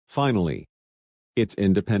Finally. It's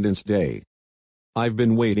Independence Day. I've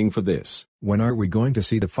been waiting for this. When are we going to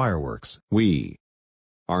see the fireworks? We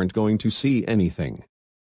aren't going to see anything.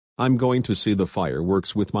 I'm going to see the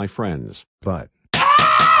fireworks with my friends. But...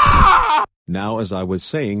 Now, as I was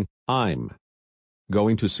saying, I'm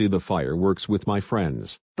going to see the fireworks with my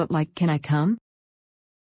friends. But like, can I come?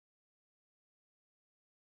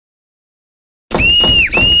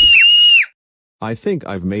 I think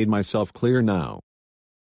I've made myself clear now.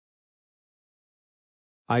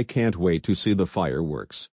 I can't wait to see the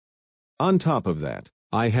fireworks. On top of that,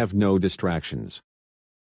 I have no distractions.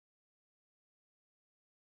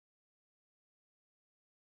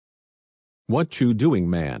 What you doing,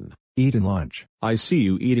 man? Eating lunch. I see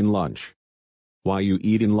you eating lunch. Why you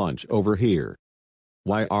eating lunch over here?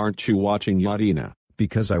 Why aren't you watching Yadina?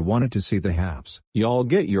 Because I wanted to see the haps. Y'all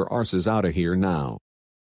get your arses out of here now.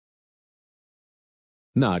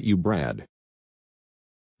 Not you, Brad.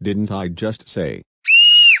 Didn't I just say?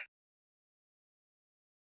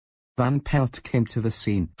 Van Pelt came to the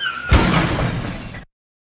scene.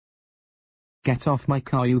 Get off my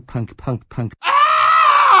car, you punk.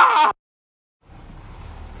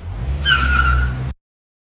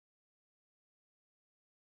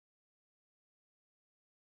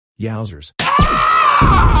 Yowzers.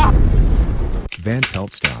 Van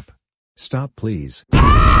Pelt, stop. Stop, please.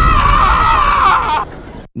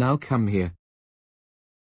 Now come here.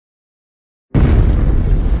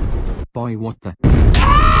 Boy, what the...